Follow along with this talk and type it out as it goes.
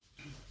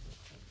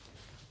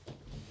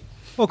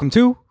Welcome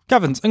to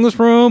Kevin's English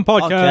Room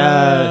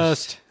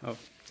Podcast.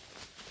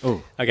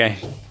 Oh. Okay.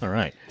 All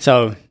right.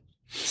 So,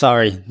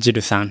 sorry,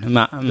 Jiru-san.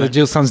 The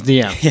Jill-san's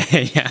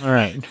DM. Yeah. All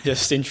right.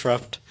 Just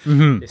interrupt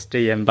this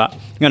DM, but I'm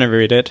going to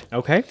read it.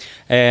 Okay.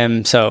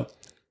 So,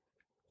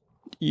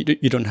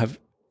 you don't have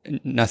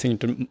nothing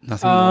more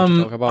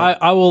to talk about?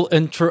 I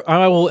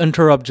will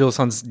interrupt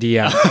Jill-san's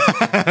DM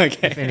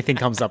Okay. if anything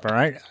comes up, all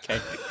right? Okay.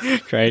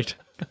 Great.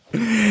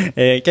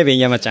 ケビン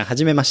山ちゃん、は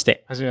じめまし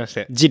て。はじめまし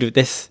て。ジル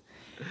です。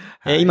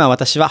今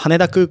私は羽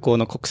田空港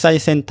の国際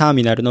線ター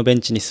ミナルのベ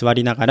ンチに座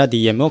りながら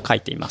DM を書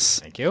いていま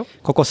す。Thank you.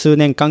 ここ数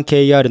年間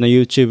KER の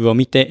YouTube を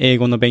見て英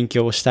語の勉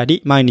強をした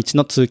り、毎日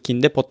の通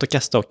勤でポッドキャ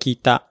ストを聞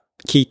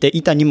いて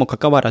いたにもか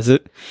かわら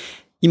ず、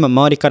今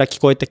周りから聞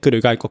こえてく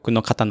る外国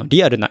の方の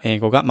リアルな英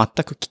語が全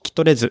く聞き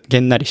取れず、げ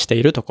んなりして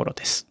いるところ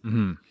です。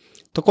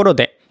ところ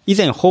で、以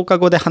前放課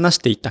後で話し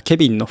ていたケ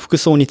ビンの服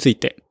装につい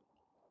て。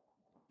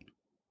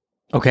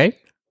Okay.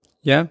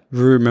 Yeah,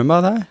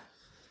 remember that?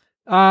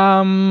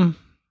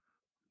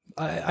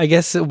 I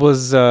guess it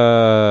was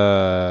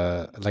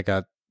like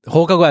a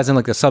Hokago as in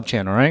like a sub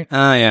channel, right?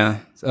 Yeah.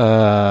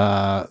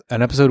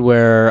 An episode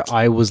where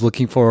I was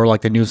looking for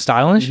like the new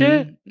style and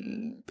shit.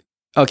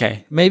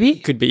 Okay. Maybe?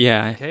 Could be,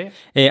 yeah. Okay.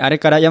 あれ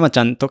から山ち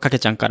ゃんとかけ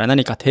ちゃんから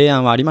何か提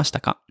案はありました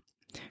か？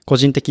個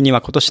人的に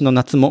は今年の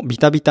夏もビ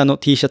タビタの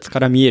T シャツか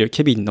ら見える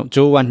ケビンの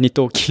上腕二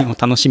頭筋を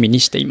楽しみに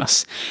していま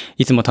す。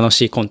いつも楽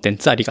しいコンテン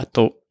ツありが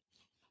とう。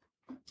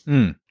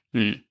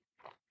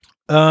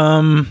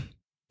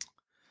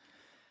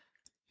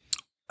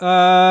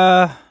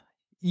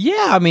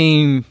Yeah, I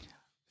mean,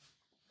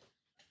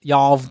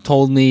 y'all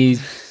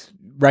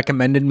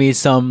recommended me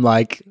some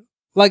like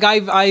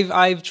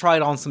I've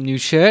tried on some new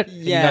shit. Yeah.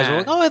 And you guys were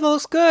like, oh, it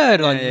looks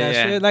good. Like that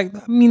Yeah. shit. Like,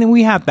 I mean,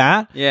 we have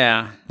that.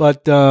 Yeah.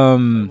 But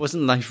It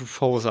wasn't like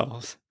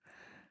proposals.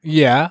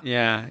 yeah.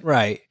 Yeah.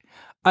 Right.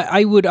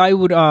 I would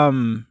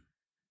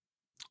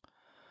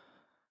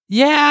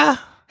yeah.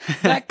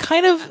 That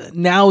kind of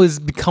now has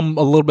become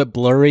a little bit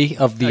blurry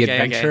of the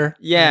adventure.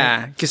 Okay.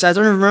 Yeah, because I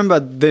don't remember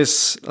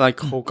this like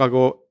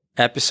Hokago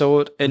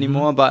episode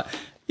anymore, but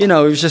you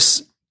know, we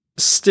just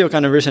still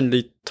kind of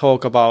recently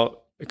talk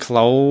about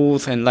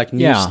clothes and like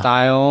new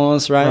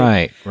styles,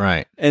 right?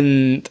 Right.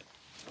 And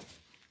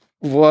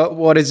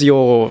what is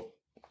your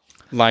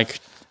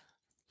like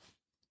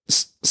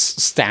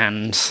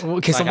stance?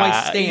 Okay, so like, my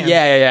stance.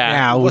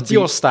 Yeah. What's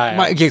your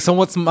style? So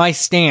what's my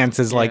stance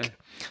is like,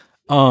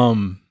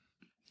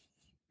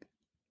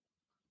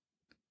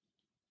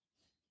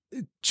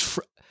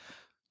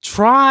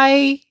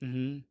 try.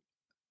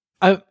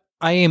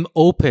 I am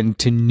open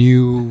to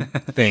new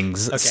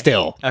things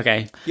still.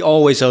 Okay, you're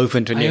always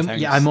open to new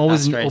things. Yeah, I'm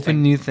always open to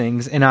new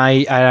things, and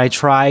I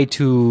try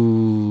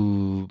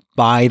to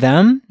buy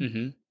them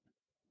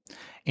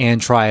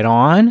and try it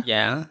on.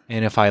 Yeah,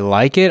 and if I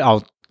like it,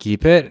 I'll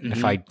keep it. And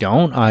if I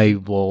don't, I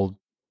will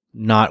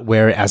not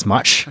wear it as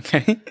much.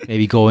 Okay,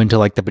 maybe go into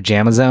like the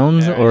pajama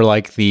zones or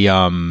like the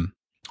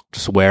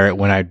just wear it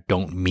when I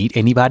don't meet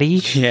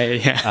anybody.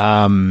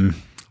 Yeah.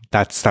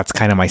 That's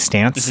kind of my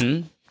stance.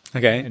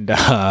 Okay. And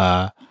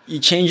you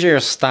change your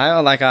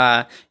style, like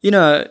about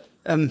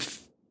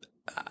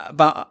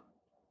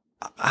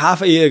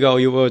half a year ago,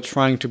 you were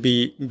trying to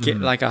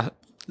get like a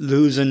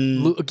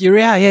loosen.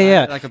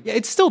 Yeah. Like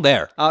it's still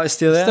there. Oh, it's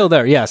still there. Still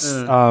there. Yes.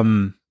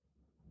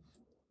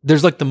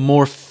 There's like the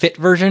more fit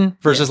version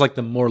versus like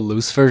the more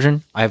loose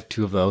version. I have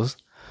two of those.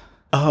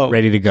 Oh,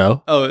 ready to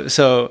go. Oh,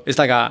 so it's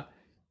like a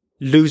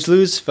loose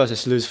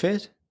versus loose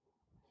fit.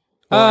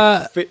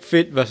 Or like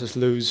fit versus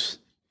loose.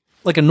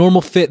 Like a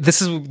normal fit. This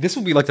would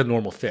be like the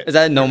normal fit. Is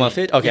that a normal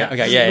fit? Okay,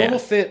 yeah. Normal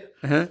fit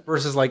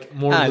versus like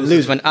more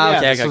loose one.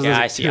 Okay.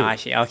 I see.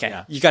 Okay.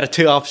 Yeah. You got a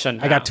two option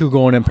now. I got two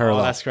going in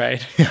parallel. Oh, that's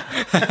great.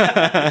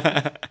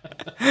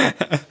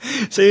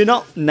 So you're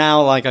not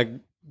now like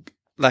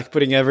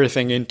putting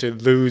everything into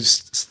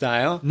loose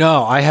style?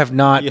 No, I have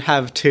not. You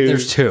have two.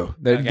 There's two.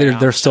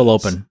 They're still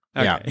open.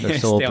 Okay. Yeah, they're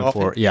still open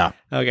for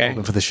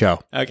open for the show.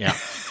 Okay.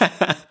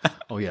 Yeah.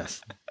 Oh yes.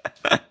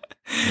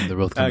 And they're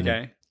both coming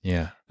in.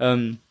 Yeah.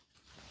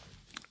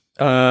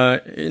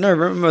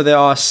 Remember there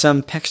are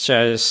some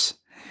pictures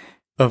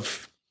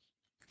of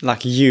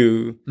like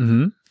you,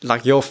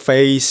 like your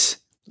face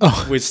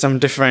with some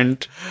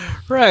different,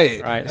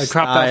 right. I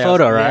cropped that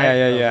photo,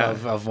 right? Yeah.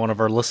 Of one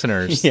of our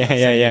listeners.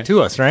 Yeah.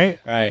 To us, right?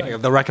 Right.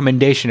 Like the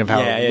recommendation of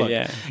how it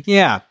looked.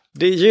 Yeah.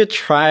 Did you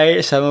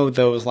try some of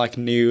those like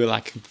new,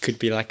 like could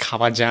be like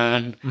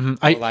kawajan?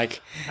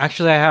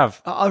 Actually I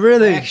have. Oh,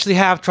 really? I actually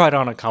have tried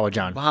on a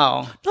kawajan.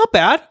 Wow. Not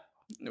bad.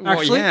 Well,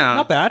 Actually,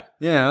 not bad.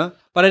 Yeah.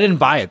 But I didn't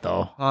buy it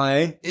though.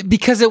 Why?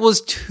 Because it was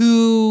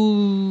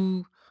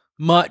too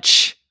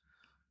much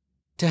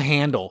to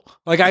handle.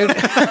 Like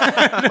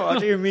what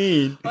do you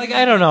mean? Like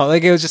I don't know.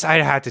 Like it was just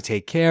I had to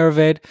take care of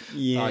it.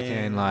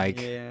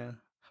 Yeah.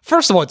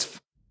 First of all,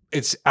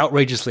 it's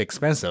outrageously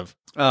expensive.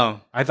 Oh,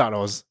 I thought it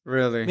was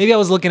really. Maybe I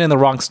was looking in the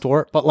wrong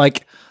store, but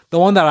like the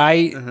one that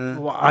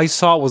I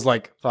saw was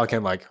like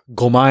fucking like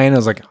 5,000. I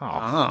was like,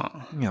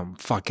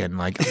 fucking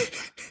like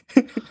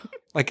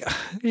like,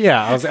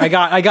 yeah,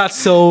 I got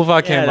so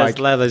fucking Yeah, like that's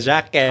leather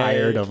jacket.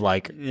 tired of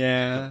like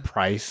Yeah.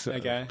 price.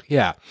 Okay.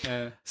 Yeah.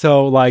 Yeah.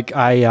 So like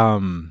I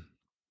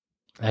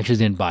actually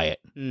didn't buy it,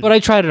 Mm. but I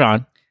tried it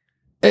on.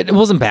 It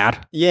wasn't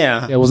bad.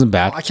 Yeah. It wasn't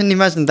bad. I can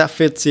imagine that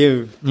fits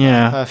you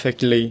Yeah.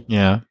 perfectly.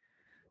 Yeah.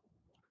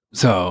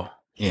 So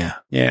yeah,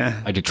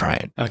 Yeah. I did try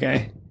it.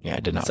 Okay. Yeah, I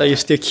did not. So you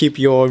still keep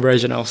your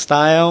original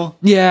style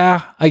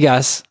Yeah, I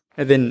guess.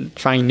 and then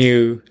trying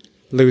new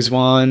loose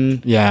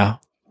one Yeah.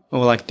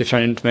 or like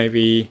different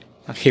maybe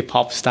like hip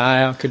hop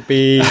style could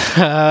be.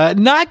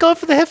 Not going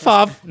for the hip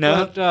hop.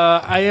 No? But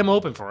I am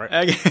open for it.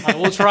 Okay. I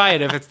will try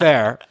it if it's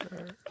there.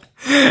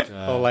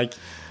 Or like,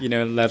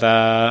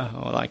 leather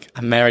or like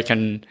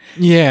American,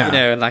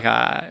 Yeah. like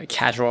a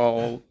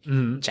casual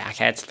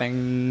jackets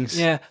things.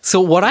 Yeah. So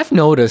what I've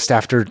noticed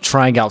after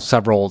trying out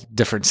several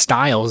different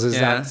styles is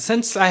Yeah. that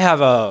since I have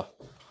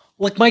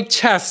my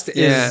chest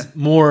Yeah. is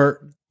more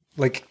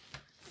like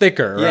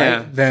thicker, Yeah.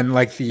 right? Than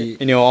like the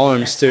In your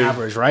arms too.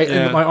 average, right?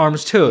 Yeah. And my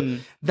arms too.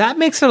 That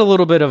makes it a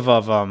little bit of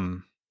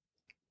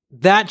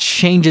that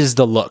changes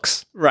the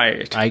looks,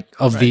 Right. right?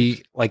 Of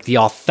the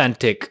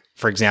authentic,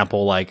 for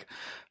example, like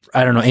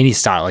I don't know, any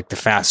style, like the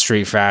fast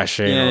street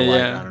fashion or like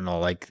yeah. I don't know,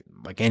 like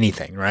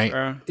anything, right?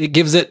 Sure.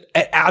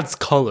 It adds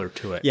color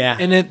to it. Yeah.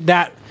 And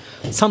that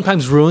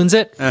sometimes ruins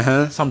it.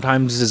 Uh-huh.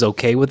 Sometimes is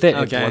okay with it. It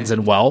Okay. blends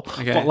in well.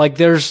 Okay. But like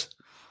there's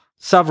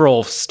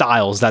several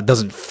styles that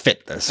doesn't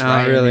fit this, Oh,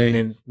 right? really?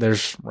 And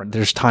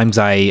there's times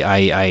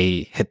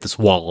I hit this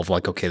wall of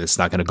like, okay, this is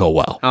not gonna go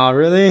well. Oh,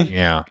 really?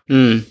 Yeah.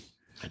 Mm.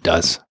 It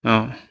does.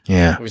 Oh,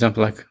 Yeah. for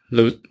example, like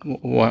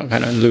what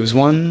kind of loose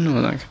one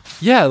or like?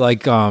 Yeah,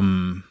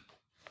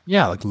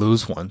 like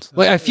loose ones.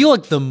 Like I feel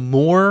like the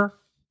more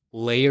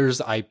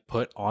layers I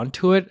put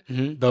onto it,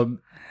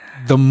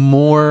 the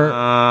more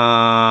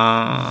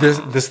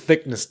this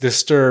thickness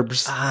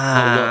disturbs the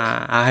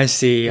I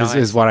see. look.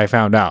 Is what I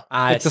found out.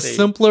 I Like the see.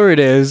 simpler it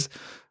is,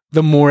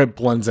 the more it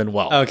blends in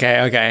well.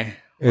 Okay.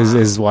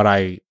 Is what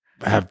I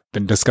have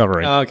been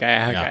discovering.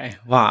 Okay.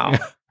 Wow.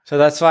 So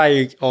that's why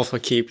you also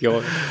keep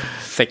your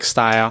thick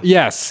style.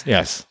 Yes.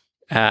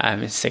 I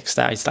mean, thick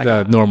style. It's like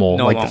The normal,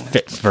 like the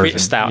fit version.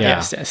 Fit style.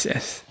 Yeah.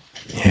 Yes.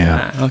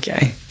 Yeah.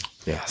 Okay.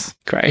 Yes.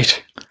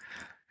 Great.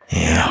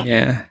 Yeah.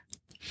 Yeah.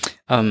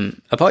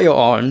 About your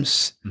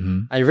arms,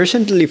 I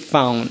recently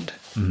found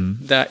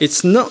that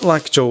it's not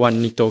like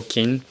Jowan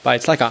Nitokin, but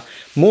it's like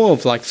more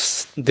of like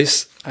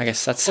this. I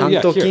guess that's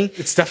Santokin. Here.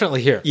 It's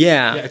definitely here.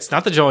 Yeah. It's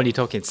not the Joani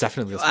token. It's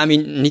definitely this. I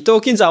mean,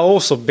 Nitokins are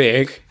also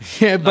big.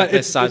 Yeah, but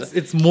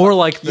it's more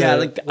like the,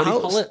 like the what do you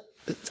call it?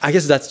 I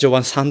guess that's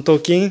Jowan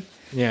Santokin.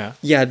 Yeah.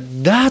 Yeah,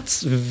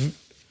 that's,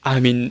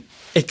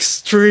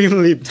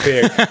 extremely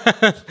big.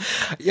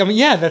 I mean,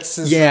 yeah, that's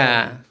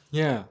Yeah.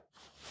 yeah.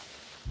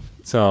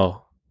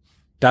 So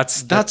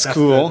that's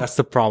cool. That's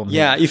the problem.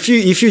 Yeah, if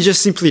you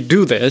just simply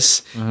do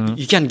this,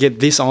 you can get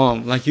this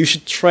arm. Like you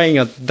should train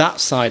at that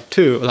side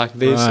too, like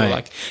this, or Right.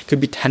 like could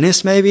be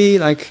tennis maybe.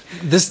 Like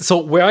This. So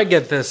where I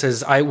get this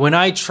is when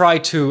I try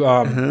to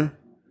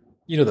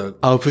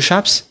the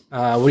push-ups,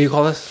 what do you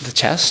call this? the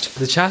chest.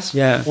 The chest.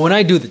 Yeah. When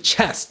I do the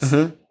chest,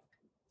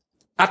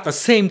 at the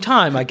same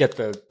time I get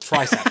the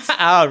triceps.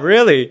 Oh,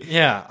 really?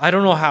 Yeah, I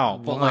don't know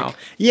how, but Wow. like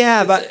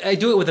Yeah, but I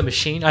do it with a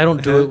machine. I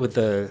don't do it with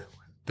the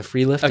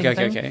free lifting. thing.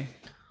 okay.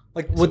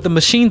 Like with the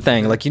machine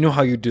thing, like you know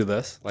how you do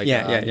this, like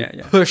Yeah.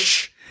 you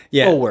push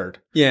Yeah. forward.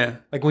 Yeah.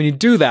 Like when you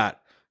do that,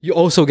 you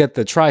also get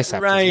the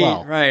triceps as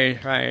well. Right.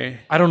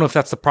 I don't know if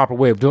that's the proper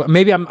way of doing it.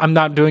 Maybe I'm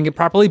not doing it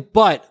properly,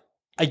 but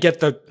I get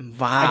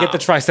the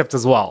triceps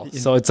as well.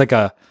 So it's like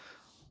a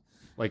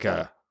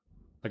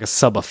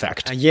sub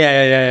effect.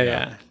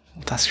 Yeah.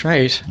 That's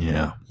great.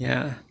 Yeah.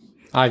 Yeah.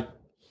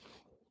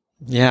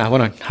 I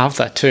want to have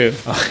that too.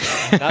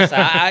 That's,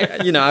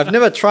 I've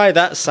never tried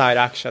that side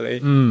actually,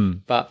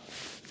 but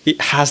it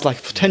has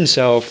like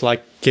potential of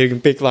like getting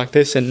big like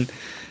this, and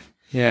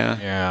yeah.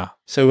 Yeah.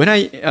 So when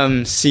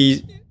I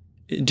see,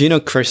 do you know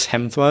Chris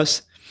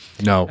Hemsworth?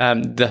 No.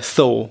 The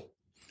Thor,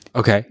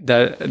 Okay.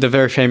 the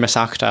very famous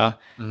actor.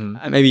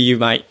 Maybe you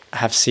might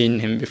have seen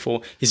him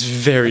before. He's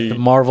very The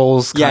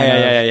Marvels.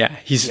 yeah.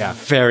 He's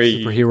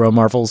very Superhero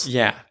Marvels.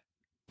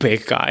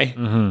 big guy,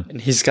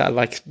 and he's got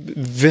like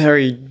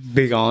very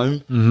big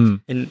arm.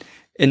 And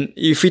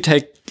if we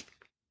take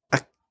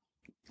a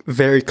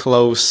very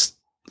close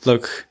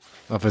look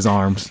Of his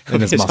arms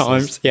and his his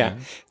muscles.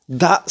 arms,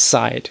 that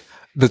side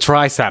The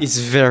triceps. is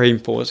very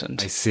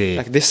important. I see.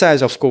 Like this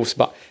size, of course,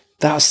 but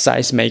that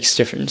size makes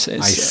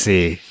differences. I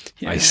see.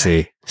 I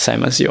see.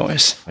 Same as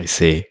yours. I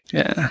see.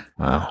 Yeah,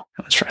 Wow.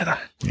 I'll try that.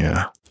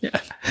 Yeah. Yeah.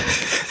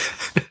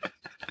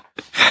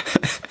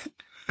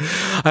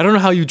 I don't know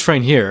how you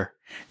train here.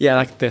 Yeah,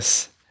 like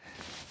this.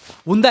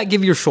 Wouldn't that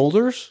give your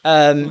shoulders? We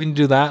can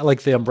do that,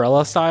 like the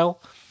umbrella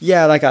style.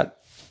 Yeah, like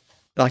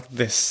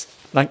this.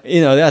 Like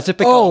that's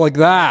typical. Oh, like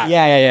that.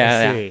 Yeah.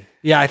 I see.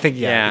 Yeah, I think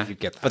you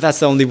get that. But that's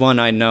the only one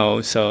I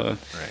know. So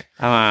Right.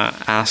 I'm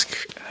gonna ask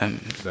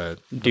The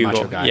Dougal,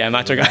 macho guy.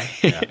 macho guy,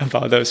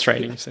 about those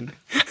trainings. And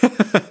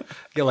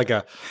Get like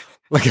a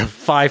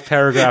 5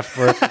 paragraph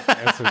worth of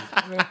answers.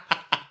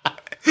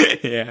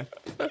 Yeah.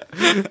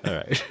 All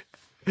right.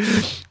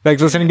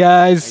 Thanks for listening,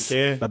 guys.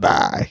 Thank you.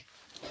 Bye-bye.